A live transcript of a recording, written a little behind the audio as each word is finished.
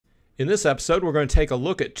In this episode, we're going to take a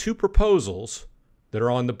look at two proposals that are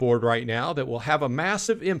on the board right now that will have a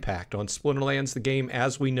massive impact on Splinterlands, the game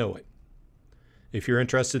as we know it. If you're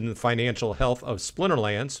interested in the financial health of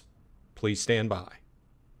Splinterlands, please stand by.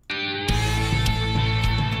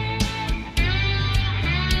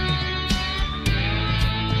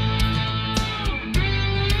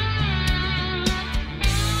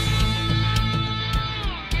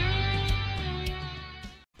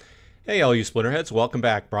 Hey all you Splinterheads, welcome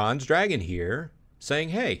back. Bronze Dragon here, saying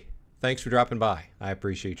hey, thanks for dropping by. I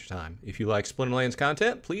appreciate your time. If you like Splinterlands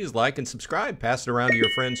content, please like and subscribe. Pass it around to your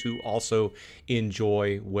friends who also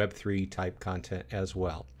enjoy Web3 type content as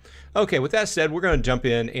well. Okay, with that said, we're going to jump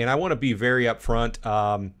in, and I want to be very upfront.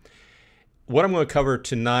 What I'm going to cover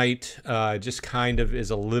tonight just kind of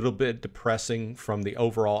is a little bit depressing from the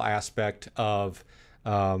overall aspect of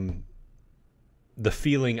the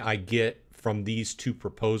feeling I get from these two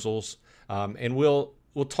proposals, and we'll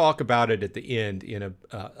talk about it at the end in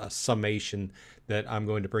a summation that I'm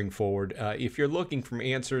going to bring forward. If you're looking for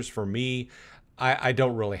answers from me, I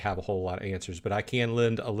don't really have a whole lot of answers, but I can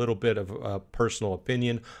lend a little bit of a personal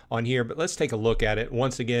opinion on here. But let's take a look at it.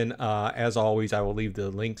 Once again, as always, I will leave the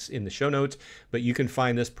links in the show notes, but you can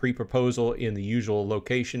find this pre-proposal in the usual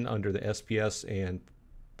location under the SPS and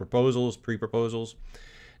proposals, pre-proposals.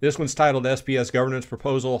 This one's titled SPS Governance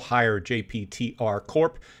Proposal, Hire JPTR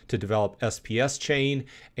Corp to develop SPS Chain.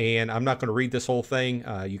 And I'm not going to read this whole thing.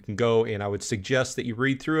 You can go, and I would suggest that you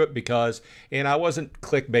read through it because, and I wasn't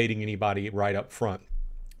clickbaiting anybody right up front.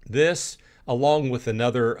 This, along with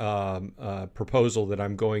another proposal that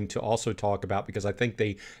I'm going to also talk about because I think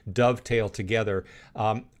they dovetail together,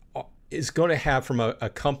 is going to have, from a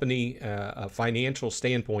company, a financial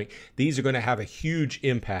standpoint, these are going to have a huge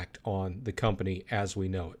impact on the company as we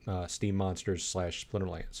know it, Steam Monsters /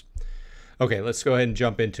 Splinterlands. Okay, let's go ahead and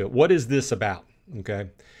jump into it. What is this about? Okay,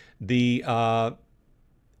 the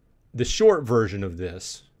short version of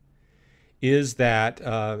this is that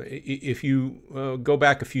if you go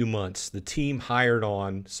back a few months, the team hired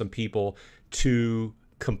on some people to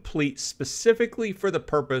complete, specifically for the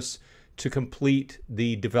purpose to complete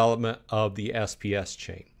the development of the SPS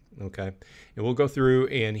chain. Okay, and we'll go through,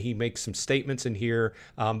 and he makes some statements in here,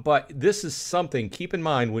 but this is something, keep in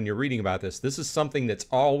mind when you're reading about this, this is something that's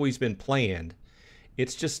always been planned.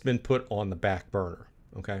 It's just been put on the back burner.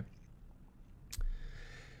 Okay,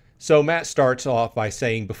 so Matt starts off by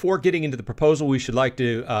saying, before getting into the proposal, we should like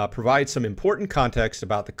to provide some important context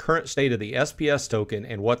about the current state of the SPS token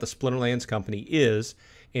and what the Splinterlands company is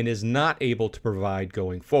and is not able to provide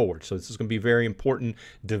going forward. So this is going to be a very important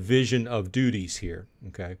division of duties here.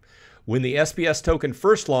 Okay, when the SPS token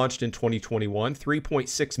first launched in 2021,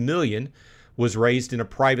 3.6 million was raised in a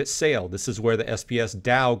private sale. This is where the SPS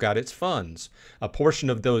DAO got its funds. A portion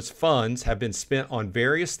of those funds have been spent on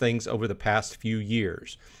various things over the past few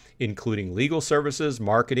years, including legal services,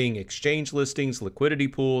 marketing, exchange listings, liquidity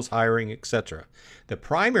pools, hiring, etc. The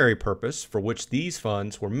primary purpose for which these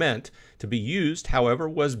funds were meant to be used, however,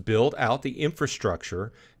 was build out the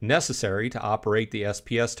infrastructure necessary to operate the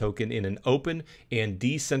SPS token in an open and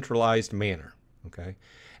decentralized manner. Okay.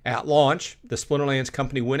 At launch, the Splinterlands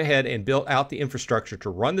company went ahead and built out the infrastructure to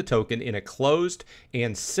run the token in a closed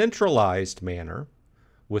and centralized manner,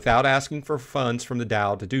 without asking for funds from the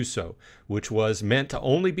DAO to do so, which was meant to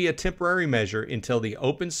only be a temporary measure until the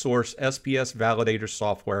open source SPS Validator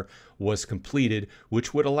software was completed,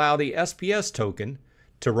 which would allow the SPS token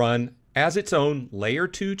to run as its own layer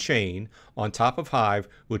 2 chain on top of Hive,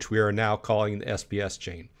 which we are now calling the SPS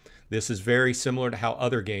chain. This is very similar to how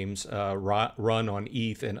other games run on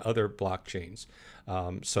ETH and other blockchains.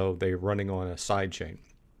 So they're running on a side chain.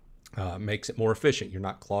 Makes it more efficient. You're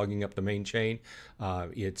not clogging up the main chain.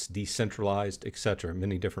 It's decentralized, etc.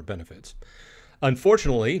 Many different benefits.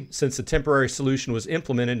 Unfortunately, since the temporary solution was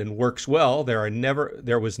implemented and works well,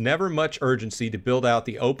 there was never much urgency to build out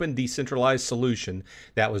the open, decentralized solution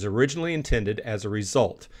that was originally intended. As a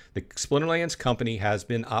result, the Splinterlands company has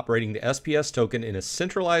been operating the SPS token in a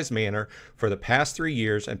centralized manner for the past 3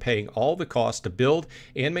 years and paying all the costs to build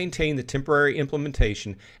and maintain the temporary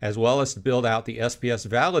implementation, as well as to build out the SPS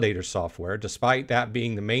Validator software, despite that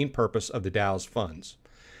being the main purpose of the DAO's funds.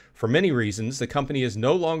 For many reasons, the company is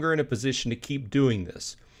no longer in a position to keep doing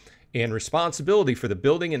this, and responsibility for the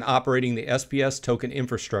building and operating the SPS token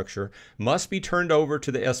infrastructure must be turned over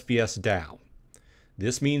to the SPS DAO.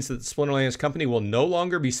 This means that the Splinterlands company will no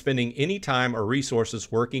longer be spending any time or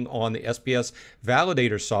resources working on the SPS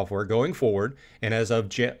Validator software going forward, and as of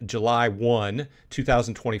July 1,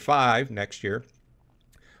 2025, next year,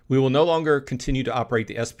 we will no longer continue to operate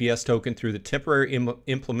the SPS token through the temporary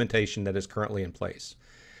implementation that is currently in place.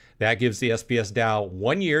 That gives the SPS DAO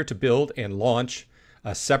 1 year to build and launch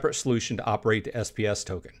a separate solution to operate the SPS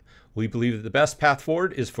token. We believe that the best path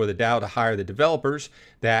forward is for the DAO to hire the developers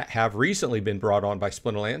that have recently been brought on by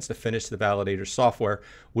Splinterlands to finish the validator software,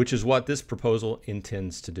 which is what this proposal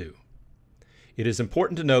intends to do. It is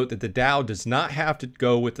important to note that the DAO does not have to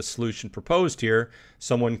go with the solution proposed here.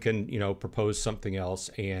 Someone can, propose something else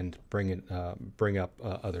and bring up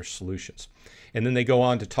other solutions. And then they go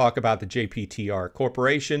on to talk about the JPTR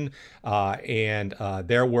Corporation and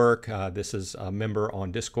their work. This is a member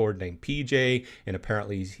on Discord named PJ, and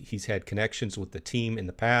apparently he's had connections with the team in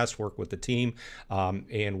the past, worked with the team,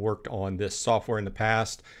 and worked on this software in the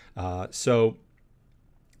past. So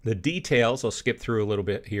the details, I'll skip through a little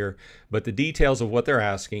bit here, but the details of what they're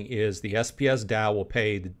asking is the SPS DAO will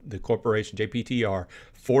pay the corporation JPTR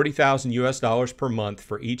 $40,000 US per month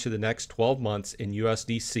for each of the next 12 months in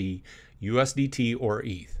USDC, USDT, or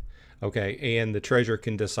ETH. Okay, and the treasurer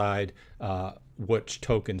can decide which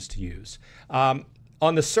tokens to use. On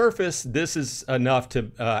the surface, this is enough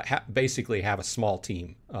to basically have a small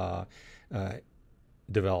team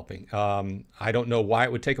developing. I don't know why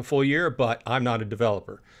it would take a full year, but I'm not a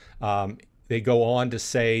developer. They go on to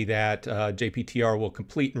say that JPTR will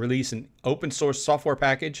complete and release an open source software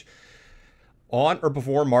package on or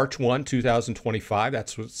before March 1, 2025.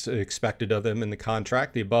 That's what's expected of them in the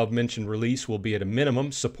contract. The above mentioned release will be at a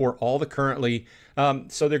minimum support all the currently,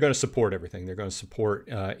 so they're going to support everything. They're going to support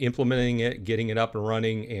implementing it, getting it up and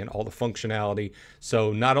running, and all the functionality.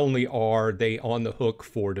 So not only are they on the hook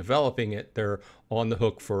for developing it, they're on the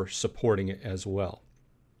hook for supporting it as well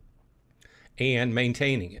and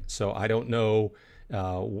maintaining it. So I don't know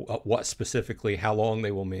what specifically, how long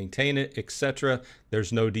they will maintain it, etc.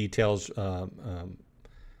 There's no details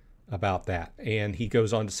about that. And he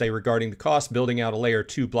goes on to say, regarding the cost, building out a layer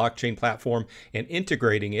 2 blockchain platform and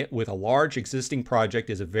integrating it with a large existing project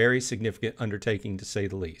is a very significant undertaking, to say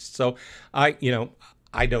the least. So I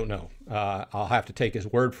don't know. I'll have to take his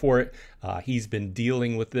word for it. He's been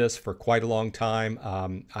dealing with this for quite a long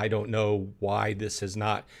time. I don't know why this has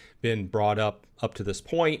not been brought up to this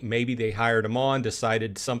point. Maybe they hired him on,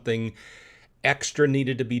 decided something extra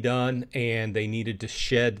needed to be done, and they needed to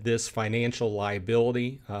shed this financial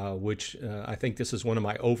liability, which I think this is one of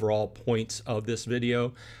my overall points of this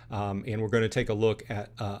video. And we're going to take a look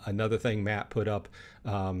at another thing Matt put up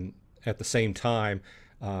at the same time.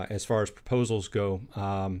 As far as proposals go,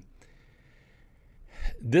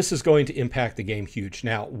 this is going to impact the game huge.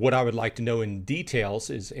 Now, what I would like to know in details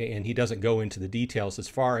is, and he doesn't go into the details, as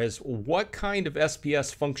far as what kind of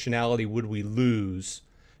SPS functionality would we lose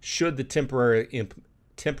should the temporary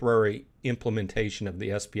implementation of the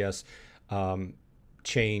SPS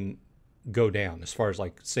chain go down, as far as,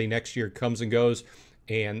 like, say next year comes and goes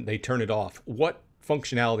and they turn it off. What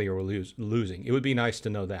functionality are we losing? It would be nice to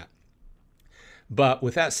know that. But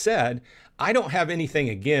with that said, I don't have anything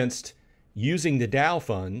against using the DAO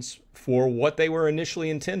funds for what they were initially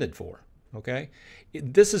intended for. Okay,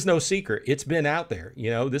 this is no secret. It's been out there.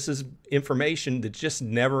 This is information that just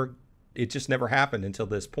never happened until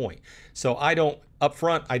this point. So I don't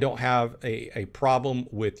have a problem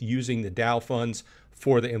with using the DAO funds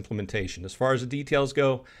for the implementation. As far as the details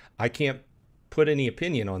go, I can't put any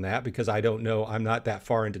opinion on that because I don't know. I'm not that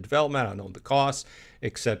far into development. I don't know the costs,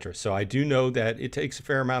 etc. So I do know that it takes a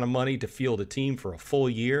fair amount of money to field a team for a full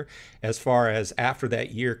year. As far as after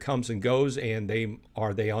that year comes and goes, and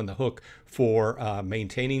are they on the hook for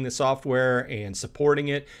maintaining the software and supporting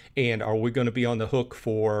it, and are we going to be on the hook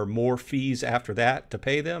for more fees after that to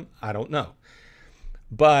pay them? I don't know.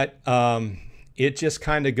 But it just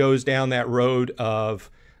kind of goes down that road of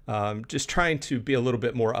just trying to be a little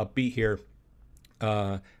bit more upbeat here.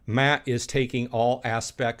 Matt is taking all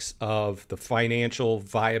aspects of the financial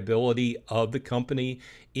viability of the company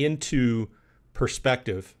into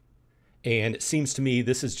perspective. And it seems to me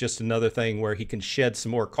this is just another thing where he can shed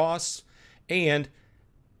some more costs and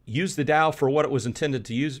use the DAO for what it was intended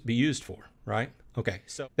to be used for, right? Okay,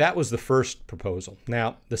 so that was the first proposal.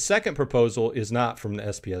 Now, the second proposal is not from the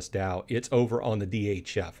SPS DAO. It's over on the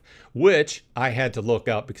DHF, which I had to look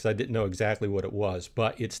up because I didn't know exactly what it was,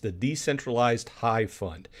 but it's the Decentralized Hive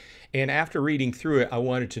Fund. And after reading through it, I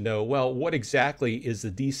wanted to know, well, what exactly is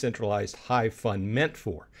the Decentralized Hive Fund meant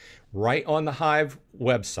for? Right on the Hive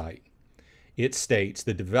website, it states,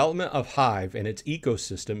 the development of Hive and its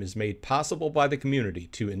ecosystem is made possible by the community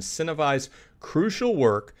to incentivize crucial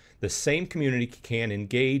work. The same community can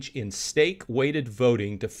engage in stake-weighted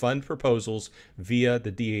voting to fund proposals via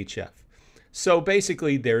the DHF. So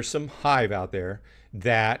basically, there's some Hive out there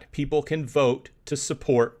that people can vote to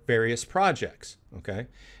support various projects. Okay.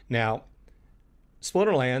 Now,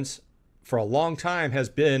 Splinterlands for a long time has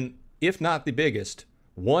been, if not the biggest,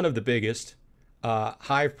 one of the biggest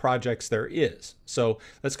Hive projects there is. So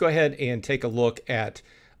let's go ahead and take a look at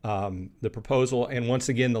the proposal. And once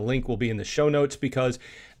again, the link will be in the show notes, because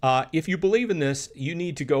if you believe in this, you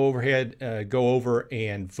need to go over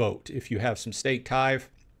and vote. If you have some staked Hive,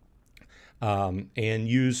 and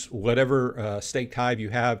use whatever staked Hive you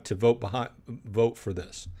have to vote for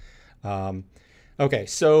this. Okay,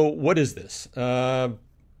 so what is this?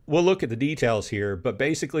 We'll look at the details here, but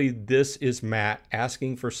basically this is Matt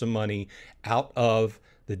asking for some money out of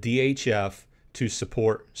the DHF to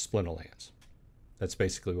support Splinterlands. That's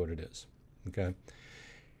basically what it is. Okay.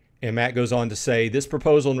 And Matt goes on to say, this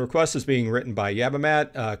proposal and request is being written by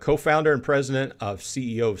Yabamat, co-founder and president of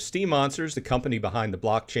CEO of Steam Monsters, the company behind the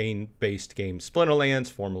blockchain-based game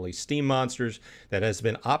Splinterlands, formerly Steam Monsters, that has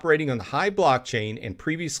been operating on the Hive blockchain and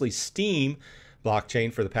previously Steam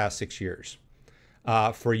blockchain for the past 6 years.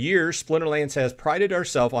 For years, Splinterlands has prided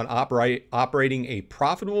ourselves on operating a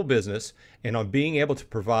profitable business and on being able to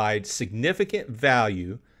provide significant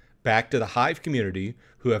value back to the Hive community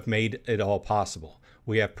who have made it all possible.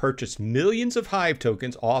 We have purchased millions of Hive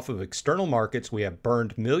tokens off of external markets. We have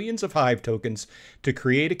burned millions of Hive tokens to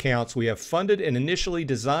create accounts. We have funded and initially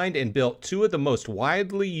designed and built two of the most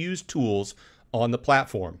widely used tools on the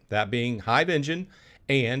platform, that being Hive Engine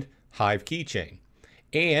and Hive Keychain.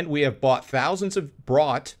 And we have brought thousands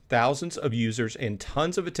of users and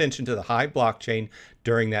tons of attention to the Hive blockchain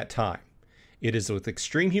during that time. It is with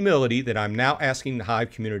extreme humility that I'm now asking the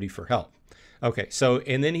Hive community for help. Okay, so,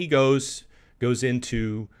 and then he goes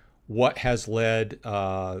into what has led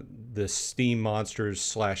the Steam Monsters /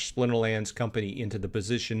 Splinterlands company into the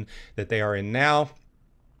position that they are in now.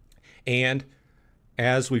 And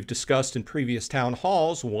as we've discussed in previous town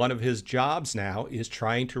halls, one of his jobs now is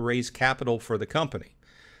trying to raise capital for the company.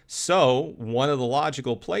 So one of the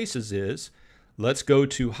logical places is, let's go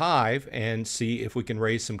to Hive and see if we can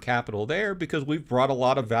raise some capital there, because we've brought a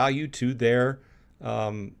lot of value to their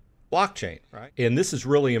blockchain, right? And this is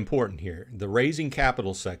really important here. The raising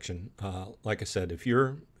capital section, like I said, if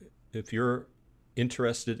you're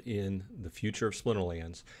interested in the future of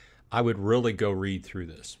Splinterlands, I would really go read through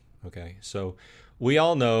this. Okay, so we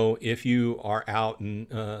all know, if you are out and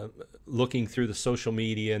looking through the social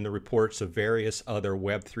media and the reports of various other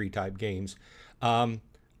Web3 type games,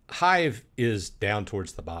 Hive is down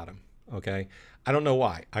towards the bottom. Okay, I don't know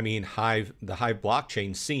why. I mean, the Hive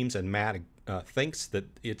blockchain seems, and Matt thinks that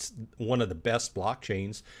it's one of the best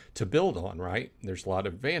blockchains to build on, right? There's a lot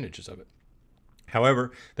of advantages of it.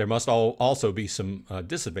 However, there must also be some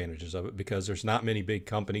disadvantages of it, because there's not many big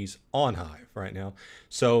companies on Hive right now.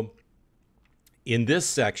 So in this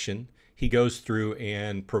section, he goes through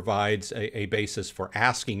and provides a basis for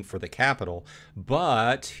asking for the capital.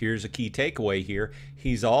 But here's a key takeaway here.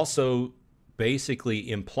 He's also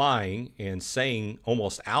basically implying and saying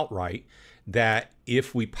almost outright that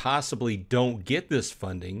if we possibly don't get this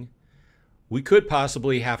funding, we could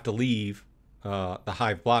possibly have to leave the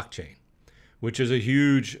Hive blockchain, which is a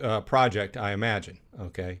huge project, I imagine.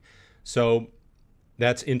 Okay, so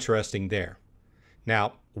that's interesting there.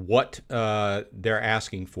 Now, what they're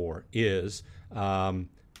asking for is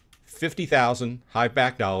 50,000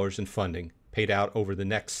 Hive-backed dollars in funding paid out over the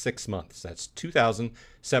next 6 months. That's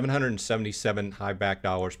 2,777 Hive-backed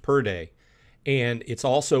dollars per day. And it's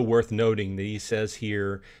also worth noting that he says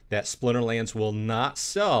here that Splinterlands will not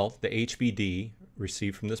sell the HBD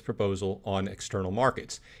received from this proposal on external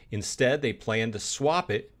markets. Instead, they plan to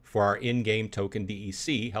swap it for our in-game token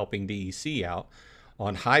DEC, helping DEC out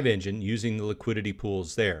on Hive Engine using the liquidity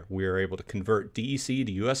pools there. We are able to convert DEC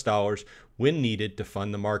to US dollars when needed to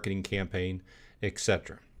fund the marketing campaign,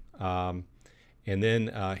 etc. And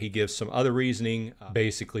then he gives some other reasoning,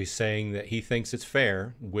 basically saying that he thinks it's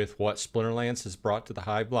fair with what Splinterlands has brought to the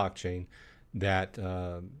Hive blockchain, that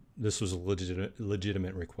this was a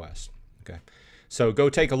legitimate request. Okay, so go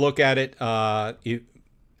take a look at it. I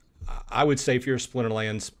would say if you're a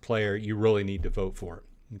Splinterlands player, you really need to vote for it.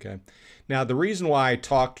 Okay, now the reason why I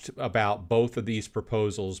talked about both of these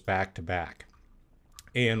proposals back to back,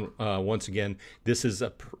 and once again, this is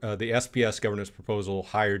the SPS governance proposal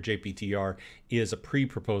hired JPTR is a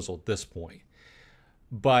pre-proposal at this point.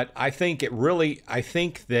 But I think they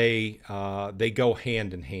go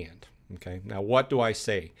hand in hand. Okay. Now, what do I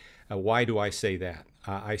say? Why do I say that?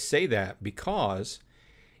 I say that because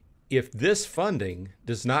if this funding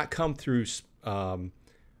does not come through from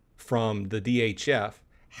the DHF,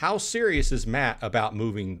 how serious is Matt about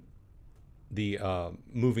moving the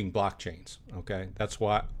moving blockchains. Okay, that's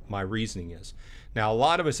what my reasoning is. Now, a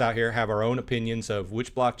lot of us out here have our own opinions of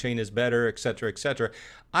which blockchain is better, et cetera, et cetera.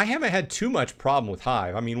 I haven't had too much problem with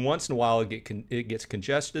Hive. I mean, once in a while it gets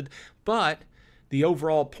congested, but the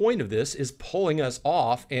overall point of this is pulling us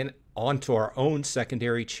off and onto our own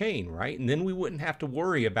secondary chain, right? And then we wouldn't have to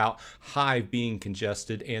worry about Hive being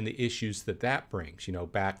congested and the issues that that brings, you know,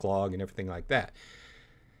 backlog and everything like that.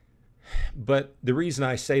 But the reason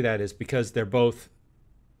I say that is because they're both,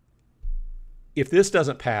 if this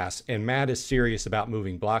doesn't pass and Matt is serious about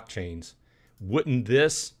moving blockchains, wouldn't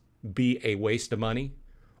this be a waste of money?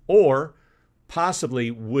 Or possibly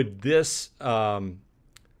would this R&D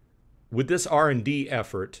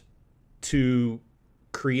effort to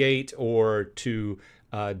create or to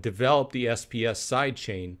develop the SPS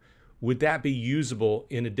sidechain, would that be usable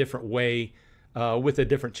in a different way with a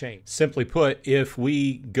different chain? Simply put, if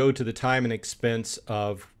we go to the time and expense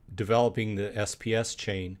of developing the SPS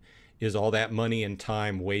chain, is all that money and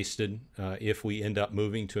time wasted if we end up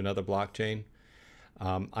moving to another blockchain?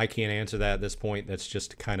 I can't answer that at this point. That's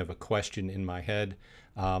just kind of a question in my head.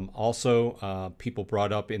 Also, people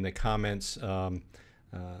brought up in the comments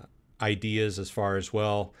ideas as far as,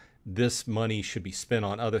 well, this money should be spent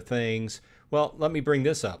on other things. Well, let me bring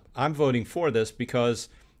this up. I'm voting for this because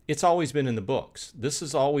it's always been in the books. This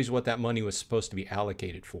is always what that money was supposed to be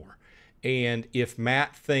allocated for. And if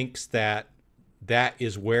Matt thinks that that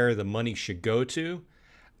is where the money should go to,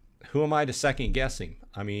 who am I to second guess him?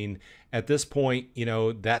 I mean, at this point, you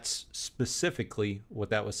know, that's specifically what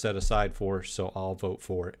that was set aside for, so I'll vote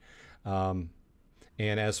for it.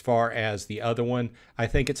 And as far as the other one, I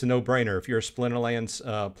think it's a no-brainer. If you're a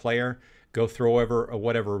Splinterlands player, go throw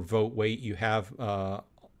whatever vote weight you have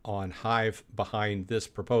on Hive behind this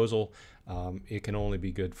proposal. It can only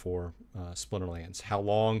be good for Splinterlands. How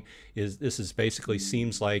long is this? Is basically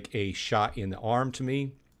seems like a shot in the arm to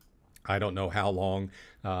me. I don't know how long,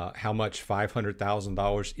 how much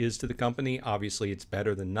 $500,000 is to the company. Obviously, it's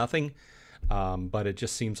better than nothing, but it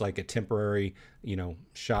just seems like a temporary, you know,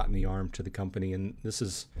 shot in the arm to the company. And this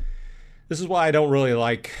is why I don't really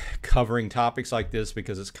like covering topics like this,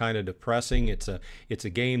 because it's kind of depressing. It's a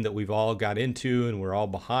game that we've all got into and we're all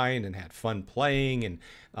behind and had fun playing and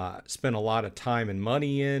spent a lot of time and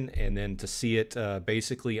money in, and then to see it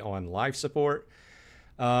basically on life support.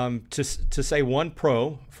 To say one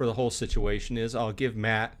pro for the whole situation is I'll give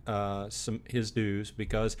Matt his dues,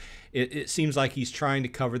 because it seems like he's trying to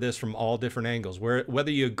cover this from all different angles.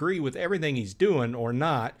 Whether you agree with everything he's doing or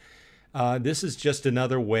not, this is just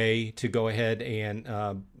another way to go ahead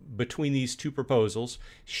and, between these two proposals,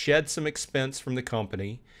 shed some expense from the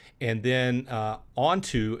company and then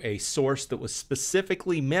onto a source that was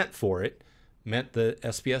specifically meant for it, meant the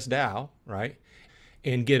SPS DAO, right?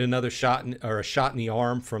 And get another shot or a shot in the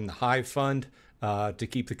arm from the Hive Fund to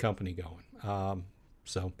keep the company going.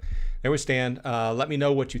 So there we stand. Let me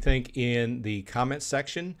know what you think in the comments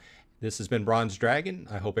section. This has been Bronze Dragon.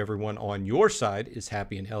 I hope everyone on your side is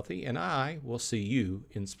happy and healthy, and I will see you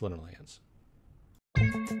in Splinterlands.